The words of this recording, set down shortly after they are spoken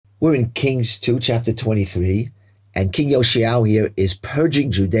We're in Kings 2, chapter 23, and King Yoshiao here is purging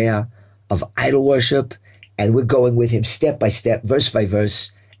Judea of idol worship, and we're going with him step by step, verse by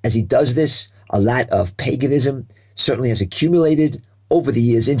verse. As he does this, a lot of paganism certainly has accumulated over the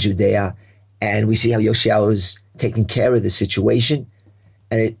years in Judea, and we see how Yoshiao is taking care of the situation.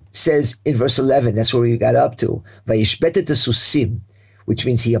 And it says in verse 11, that's where we got up to, Vayishbetet susim, which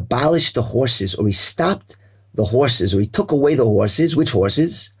means he abolished the horses, or he stopped the horses, or he took away the horses. Which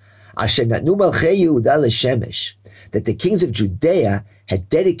horses? Asher natnu malchei Yehuda leshemesh, that the kings of Judea had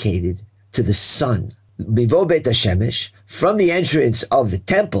dedicated to the sun. Mivo beit hashemesh, from the entrance of the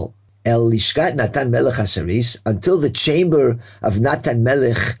temple, el lishkat Natan melech hasaris, until the chamber of Natan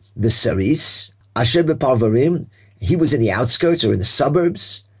melech the saris, asher beparvarim, he was in the outskirts or in the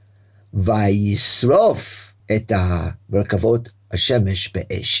suburbs. Vayisrof et merkavot hashemesh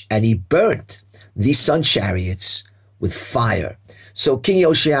be'esh, and he burnt these sun chariots with fire. So King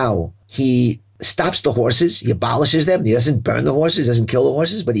Yoshiao, he stops the horses, he abolishes them. He doesn't burn the horses, doesn't kill the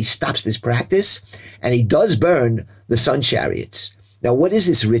horses, but he stops this practice, and he does burn the sun chariots. Now, what is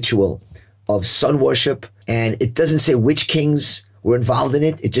this ritual of sun worship? And it doesn't say which kings were involved in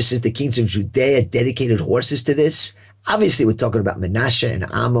it. It just says the kings of Judea dedicated horses to this. Obviously, we're talking about Menashe and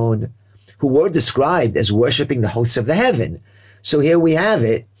Ammon, who were described as worshiping the hosts of the heaven. So here we have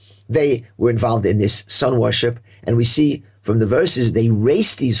it. They were involved in this sun worship, and we see from the verses, they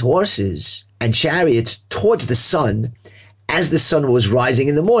raced these horses and chariots towards the sun as the sun was rising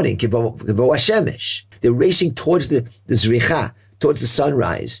in the morning. They're racing towards the zricha, towards the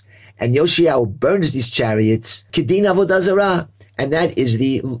sunrise. And Yoshiao burns these chariots, kedin avodah zarah. And that is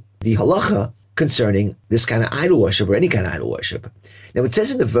the halacha concerning this kind of idol worship, or any kind of idol worship. Now it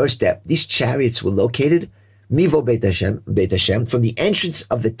says in the verse that these chariots were located mivo beit Hashem, from the entrance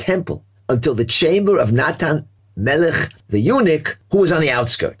of the temple until the chamber of Natan Melech, the eunuch, who was on the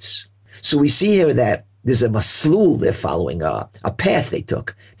outskirts. So we see here that there's a maslul they're following, a path they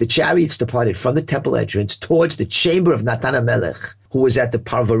took. The chariots departed from the temple entrance towards the chamber of Natan Melech, who was at the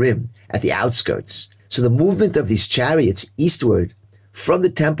parvarim, at the outskirts. So the movement of these chariots eastward from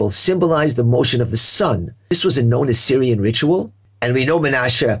the temple symbolized the motion of the sun. This was a known Assyrian ritual, and we know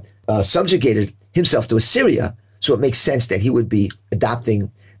Menashe subjugated himself to Assyria, so it makes sense that he would be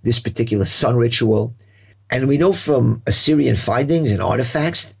adopting this particular sun ritual. And we know from Assyrian findings and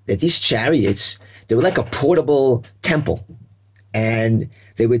artifacts that these chariots, they were like a portable temple, and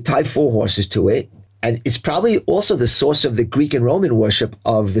they would tie 4 horses to it. And it's probably also the source of the Greek and Roman worship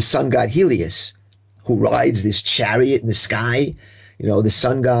of the sun god Helios, who rides this chariot in the sky. You know, the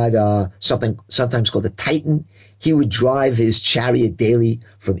sun god, sometimes called the Titan. He would drive his chariot daily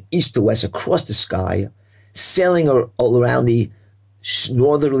from east to west across the sky, sailing all around the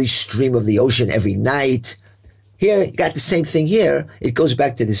northerly stream of the ocean every night. Here, you got the same thing here. It goes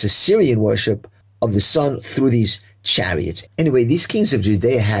back to this Assyrian worship of the sun through these chariots. Anyway, these kings of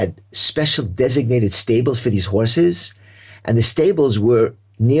Judea had special designated stables for these horses, and the stables were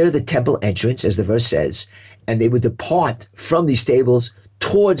near the temple entrance, as the verse says, and they would depart from these stables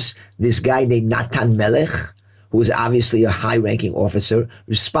towards this guy named Natan Melech, who was obviously a high-ranking officer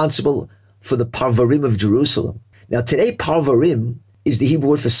responsible for the parvarim of Jerusalem. Now, today, parvarim is the Hebrew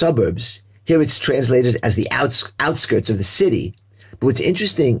word for suburbs. Here it's translated as the outskirts of the city. But what's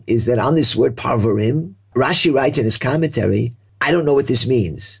interesting is that on this word parvarim, Rashi writes in his commentary, I don't know what this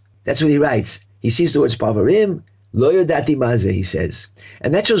means. That's what he writes. He sees the words parvarim, lo yodati maze, he says.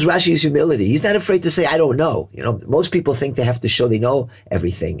 And that shows Rashi's humility. He's not afraid to say, I don't know. You know, most people think they have to show they know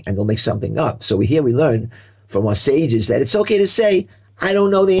everything, and they'll make something up. So here we learn from our sages that it's okay to say, I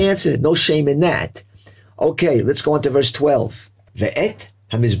don't know the answer. No shame in that. Okay, let's go on to verse 12. Ve'et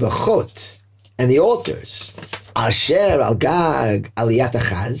hamizbachot, and the altars, asher al gag aliyat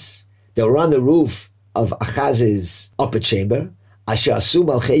Achaz, they were on the roof of Achaz's upper chamber, asher asu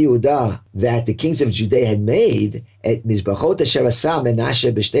malchei Yehuda, that the kings of Judea had made, et mizbachot asher asa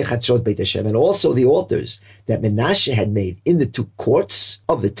Menashe b'shtei chatzot beit Hashem, and also the altars that Menashe had made in the 2 courts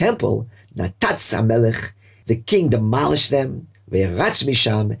of the temple. Natatz HaMelech, the king demolished them, ve'yaratz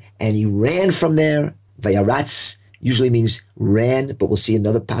misham, and he ran from there. Ve'yaratz usually means ran, but we'll see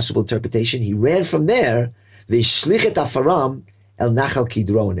another possible interpretation. He ran from there, ve'shlichet afaram el nachal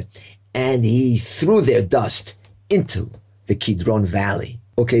Kidron, and he threw their dust into the Kidron Valley.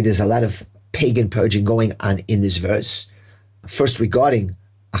 Okay, there's a lot of pagan purging going on in this verse. First, regarding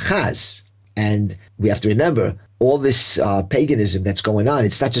Achaz, and we have to remember all this paganism that's going on.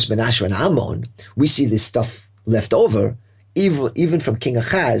 It's not just Menashe and Ammon. We see this stuff left over, even from King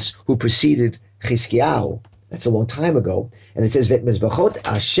Achaz, who preceded Chizkiyahu. That's a long time ago. And it says, Vet mezbachot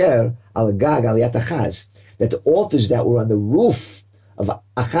asher al gag aliyat Achaz, that the altars that were on the roof of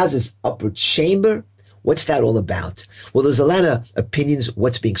Achaz's upper chamber. What's that all about? Well, there's a lot of opinions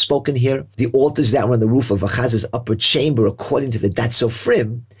what's being spoken here. The altars that were on the roof of Achaz's upper chamber, according to the Dat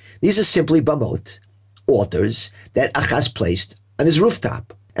Sofrim, these are simply bamot, altars that Achaz placed on his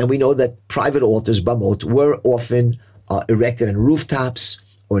rooftop. And we know that private altars, bamot, were often erected on rooftops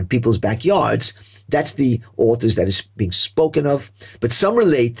or in people's backyards. That's the altars that is being spoken of. But some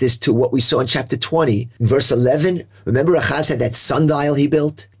relate this to what we saw in chapter 20, in verse 11. Remember Achaz had that sundial he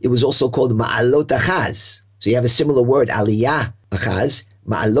built? It was also called Ma'alot Achaz. So you have a similar word, Aliyah Achaz,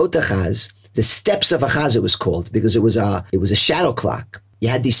 Ma'alot Achaz. The steps of Achaz it was called, because it was a shadow clock. You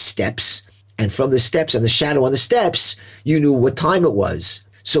had these steps, and from the steps and the shadow on the steps, you knew what time it was.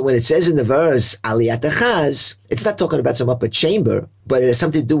 So when it says in the verse, Aliyat Achaz, it's not talking about some upper chamber, but it has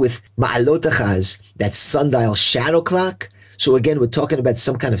something to do with Ma'alot Achaz, that sundial shadow clock. So again, we're talking about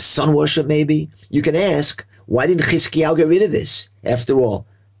some kind of sun worship maybe. You can ask, why didn't Chizkiyahu get rid of this? After all,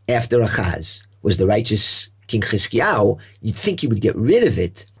 after Achaz was the righteous King Chizkiyahu, you'd think he would get rid of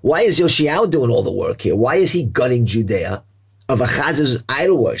it. Why is Yoshiyahu doing all the work here? Why is he gutting Judea of Achaz's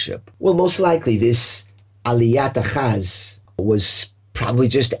idol worship? Well, most likely this Aliyat Achaz was probably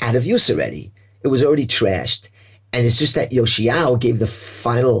just out of use already. It was already trashed. And it's just that Yoshiyahu gave the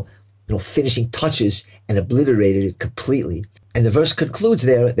final, finishing touches and obliterated it completely. And the verse concludes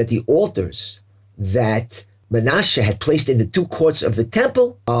there that the altars that Menashe had placed in the two courts of the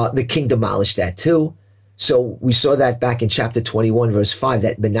temple, the king demolished that too. So we saw that back in chapter 21, verse 5,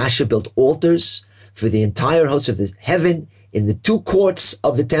 that Menashe built altars for the entire host of the heaven in the two courts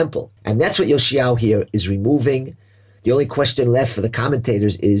of the temple. And that's what Yoshiyahu here is removing. The only question left for the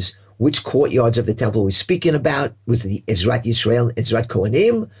commentators is which courtyards of the temple we're speaking about. Was it the Ezrat Yisrael and Ezrat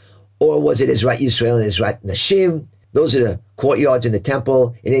Kohanim? Or was it Ezrat Yisrael and Ezrat Nashim? Those are the courtyards in the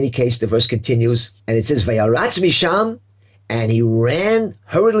temple. In any case, the verse continues, and it says, Vayaratz misham, and he ran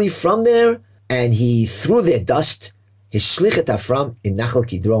hurriedly from there, and he threw their dust, his shlichet afram, in Nachal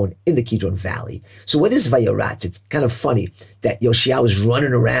Kidron, in the Kidron Valley. So what is Vayaratz? It's kind of funny that Yoshiyahu is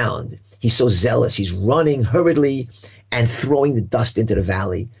running around. He's so zealous. He's running hurriedly and throwing the dust into the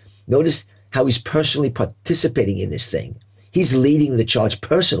valley. Notice how he's personally participating in this thing. He's leading the charge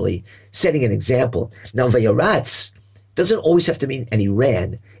personally, setting an example. Now, Vayaratz doesn't always have to mean, and he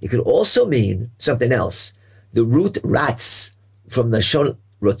ran. It could also mean something else. The root ratz from the Shon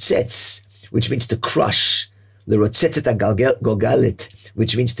Rotzetz, which means to crush. The Rotzetzet Gogalit,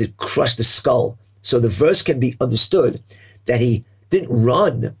 which means to crush the skull. So the verse can be understood that he didn't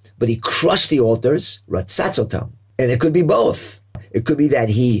run, but he crushed the altars, Ratzatzotam. And it could be both. It could be that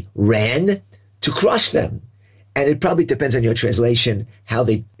he ran to crush them. And it probably depends on your translation, how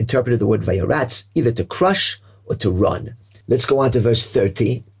they interpreted the word Vayaratz, either to crush or to run. Let's go on to verse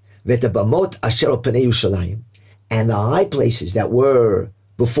 30. Ve'tabamot asher al panei Yerushalayim, and the high places that were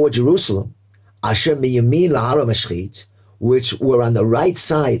before Jerusalem, asher miyamin lahar hamashchit, which were on the right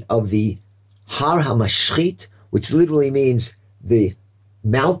side of the har hamashchit, which literally means the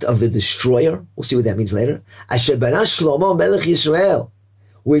mount of the destroyer. We'll see what that means later. Asher bana Shlomo melech Yisrael,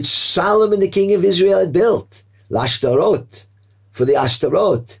 which Solomon the king of Israel had built. L'ashtarot, for the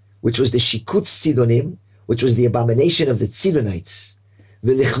Ashtarot, which was the Shikutz Sidonim, which was the abomination of the Sidonites.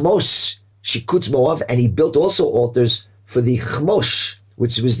 V'lichmosh, Shikutz Moav, and he built also altars for the Chmosh,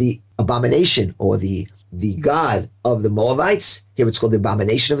 which was the abomination or the god of the Moabites. Here it's called the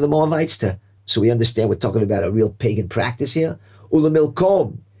abomination of the Moabites, so we understand we're talking about a real pagan practice here. Ula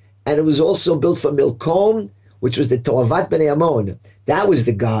Milkom, and it was also built for Milkom, which was the Toavat Bnei Ammon. That was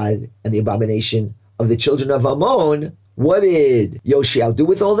the god and the abomination of the children of Ammon. What did Yoshiyahu do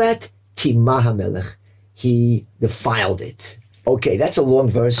with all that? Timah HaMelech. He defiled it. Okay, that's a long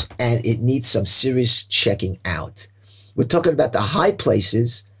verse, and it needs some serious checking out. We're talking about the high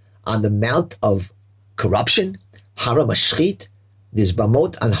places on the Mount of Corruption, Har HaMashchit. There's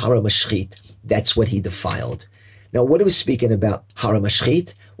Bamot on Har HaMashchit. That's what he defiled. Now, what are we speaking about, Har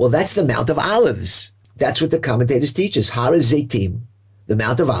HaMashchit? Well, that's the Mount of Olives. That's what the commentators teach us. Har HaZeitim, the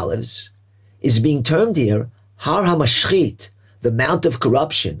Mount of Olives, is being termed here Har HaMashchit, the Mount of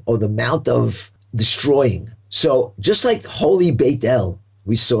Corruption, or the Mount of Destroying. So just like Holy Beit El,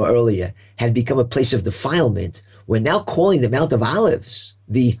 we saw earlier, had become a place of defilement, we're now calling the Mount of Olives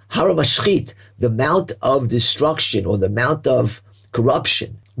the Har HaMashchit, the Mount of Destruction, or the Mount of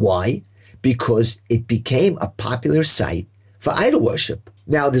Corruption. Why? Because it became a popular site for idol worship.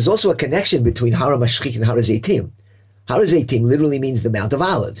 Now, there's also a connection between Har HaMashchit and Har HaZeitim. Har HaZeitim literally means the Mount of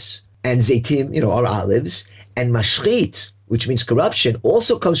Olives. And Zeitim, are olives. And Mashchit, which means corruption,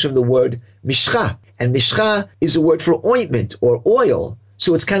 also comes from the word Mishcha. And Mishcha is a word for ointment or oil.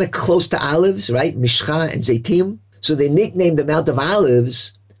 So it's kind of close to olives, right? Mishcha and Zeitim. So they nicknamed the Mount of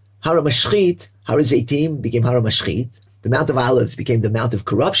Olives Har HaMashchit. Har HaZeitim became Har HaMashchit. The Mount of Olives became the Mount of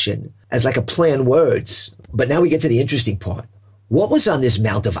Corruption, as like a play on words. But now we get to the interesting part. What was on this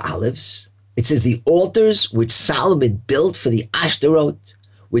Mount of Olives? It says the altars which Solomon built for the Ashtaroth,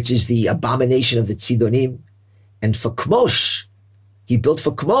 which is the abomination of the Tzidonim, and for Kmosh. He built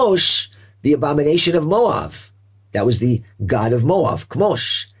for Kmosh the abomination of Moab. That was the god of Moab,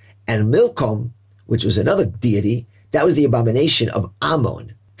 Kmosh. And Milcom, which was another deity, that was the abomination of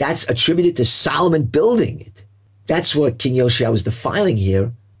Ammon. That's attributed to Solomon building it. That's what King Yoshiyahu was defiling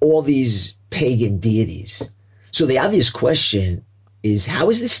here, all these pagan deities. So the obvious question is, how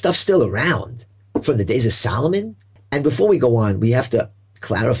is this stuff still around from the days of Solomon? And before we go on, we have to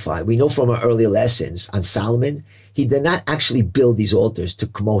clarify. We know from our earlier lessons on Solomon, he did not actually build these altars to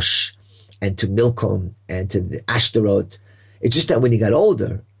Kmosh and to Milcom and to the Ashtaroth. It's just that when he got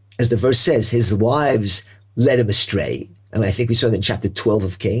older, as the verse says, his wives led him astray. And I think we saw that in chapter 12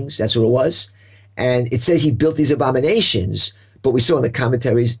 of Kings. That's what it was. And it says he built these abominations, but we saw in the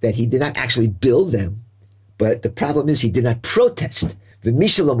commentaries that he did not actually build them. But the problem is he did not protest. If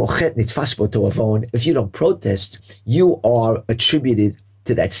you don't protest, you are attributed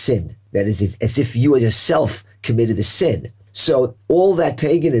to that sin. That is, as if you yourself committed the sin. So all that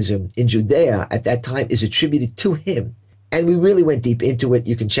paganism in Judea at that time is attributed to him. And we really went deep into it.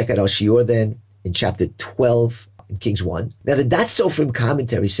 You can check out our shiur then in chapter 12 in Kings 1. Now the Dat Sofrim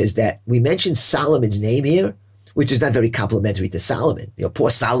commentary says that we mentioned Solomon's name here, which is not very complimentary to Solomon. Poor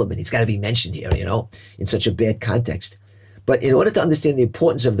Solomon, he's got to be mentioned here, in such a bad context. But in order to understand the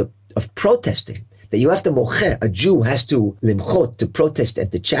importance of protesting, that you have to mocheh, a Jew has to limchot, to protest and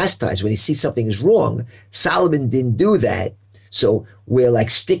to chastise when he sees something is wrong. Solomon didn't do that. So we're like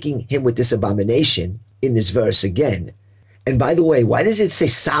sticking him with this abomination in this verse again. And by the way, why does it say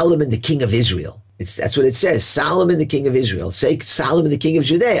Solomon, the king of Israel? That's what it says. Solomon, the king of Israel. Say Solomon, the king of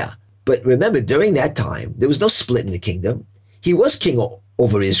Judea. But remember, during that time, there was no split in the kingdom. He was king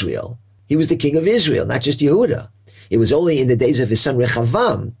over Israel. He was the king of Israel, not just Yehuda. It was only in the days of his son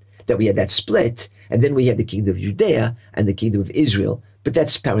Rechavam that we had that split. And then we had the kingdom of Judea and the kingdom of Israel. But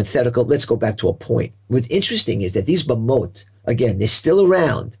that's parenthetical. Let's go back to a point. What's interesting is that these Bamot, again, they're still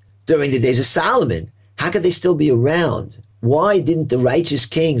around during the days of Solomon. How could they still be around? Why didn't the righteous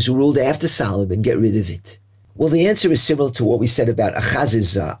kings who ruled after Solomon get rid of it? Well, the answer is similar to what we said about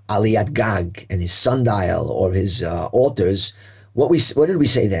Achaz's Aliyat Gag and his sundial or his altars. What did we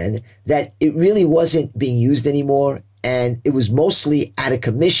say then? That it really wasn't being used anymore, and it was mostly out of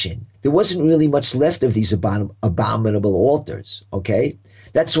commission. There wasn't really much left of these abominable altars, okay?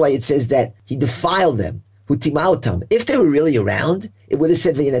 That's why it says that he defiled them, hutimautam. If they were really around, it would have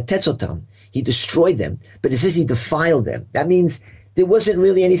said v'yinatetzotam. He destroyed them, but it says he defiled them. That means there wasn't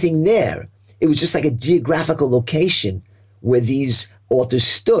really anything there. It was just like a geographical location where these altars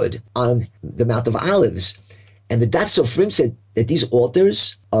stood on the Mount of Olives. And the Dat Sofrim said that these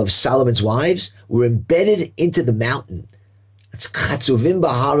altars of Solomon's wives were embedded into the mountain. It's Chatzuvim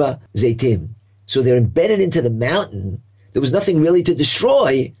Bahara Zeitim. So they're embedded into the mountain. There was nothing really to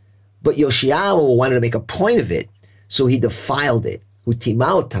destroy, but Yoshiyahu wanted to make a point of it. So he defiled it.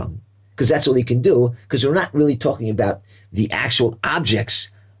 Hutimautam. Because that's all he can do, because we're not really talking about the actual objects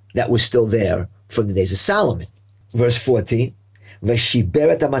that were still there from the days of Solomon. Verse 14,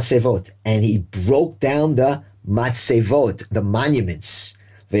 Veshiberet HaMatzevot, and he broke down the Matzevot, the monuments,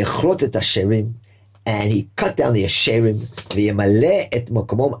 Vechrot et Asherim, and he cut down the Asherim, V'yemale et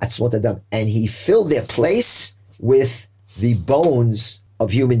Mokomom Atzmot Adam, and he filled their place with the bones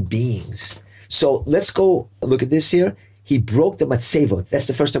of human beings. So let's go look at this here. He broke the Matzevot. That's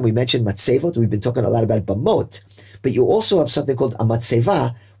the first time we mentioned Matzevot. We've been talking a lot about Bamot. But you also have something called a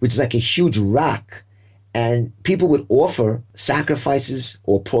Matzeva, which is like a huge rock. And people would offer sacrifices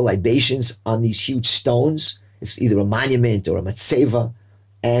or pour libations on these huge stones. It's either a monument or a Matzeva.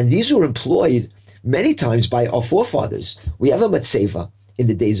 And these were employed many times by our forefathers. We have a Matzeva in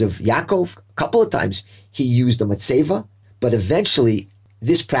the days of Yaakov. A couple of times he used a Matzeva. But eventually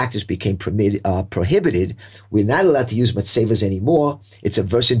this practice became prohibited. We're not allowed to use matzevas anymore. It's a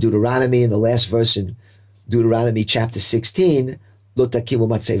verse in Deuteronomy, in the last verse in Deuteronomy chapter 16, Lo takimu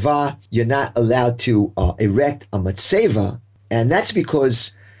matzeva. You're not allowed to erect a matzeva. And that's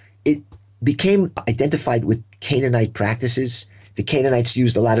because it became identified with Canaanite practices. The Canaanites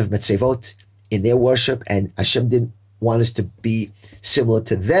used a lot of matzevot in their worship, and Hashem didn't want us to be similar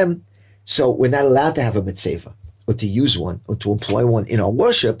to them. So we're not allowed to have a matzeva, or to use one, or to employ one in our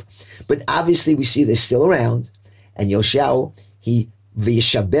worship. But obviously we see they're still around. And Yoshiyahu, he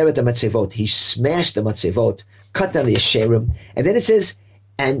v'yishaber the matzevot, he smashed the matzevot, cut down the asherim. And then it says,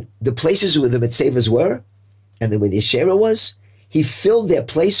 and the places where the matzevas were, and then where the Asherah was, he filled their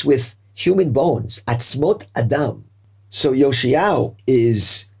place with human bones, atzmot adam. So Yoshiyahu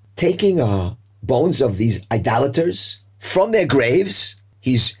is taking bones of these idolaters from their graves.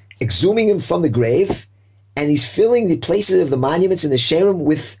 He's exhuming them from the grave, and he's filling the places of the monuments in the Sherem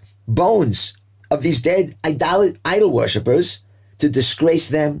with bones of these dead idol worshippers to disgrace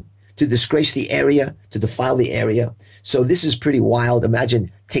them, to disgrace the area, to defile the area. So this is pretty wild.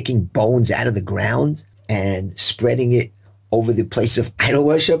 Imagine taking bones out of the ground and spreading it over the place of idol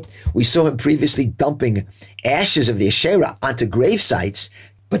worship. We saw him previously dumping ashes of the Asherah onto grave sites,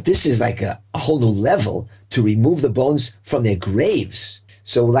 but this is like a whole new level to remove the bones from their graves.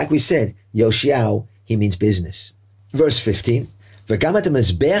 So like we said, Yoshiyahu, he means business. Verse 15, V'gamat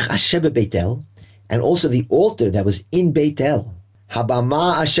mezbech asher beBeitel, and also the altar that was in Beitel.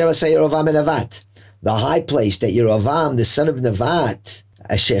 Habama asher asa Yerovam ben Nevat, the high place that Yerovam, the son of Nevat,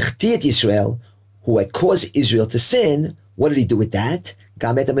 asher chti et Yisrael, who had caused Israel to sin. What did he do with that?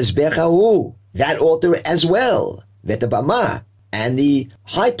 Gamet mezbech hahu, that altar as well. Vetabama, and the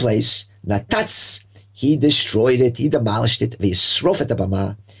high place, Natatz, he destroyed it, he demolished it. V'yisrof et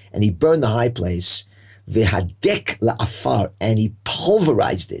habama, and he burned the high place. V'hadek la'afar, and he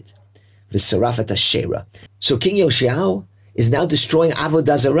pulverized it. V'saraf et Asherah. So King Yoshiyahu is now destroying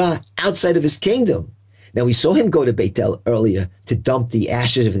Avodah Zarah outside of his kingdom. Now we saw him go to Beitel earlier to dump the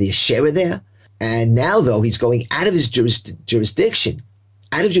ashes of the Asherah there. And now, though, he's going out of his jurisdiction,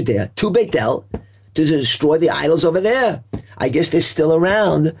 out of Judea, to Beitel, to destroy the idols over there. I guess they're still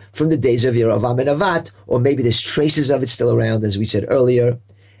around from the days of Yerovam ben Nevat, or maybe there's traces of it still around, as we said earlier.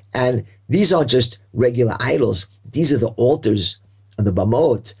 And these aren't just regular idols. These are the altars and the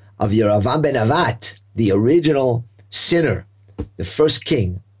bamot of Yerovam ben Nevat, the original sinner, the first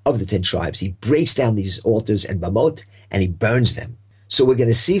king of the 10 tribes. He breaks down these altars and bamot, and he burns them. So we're going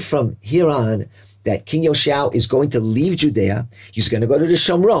to see from here on that King Yoshiyahu is going to leave Judea. He's going to go to the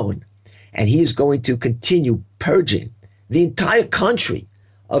Shomron, and he is going to continue purging the entire country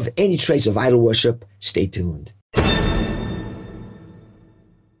of any trace of idol worship. Stay tuned.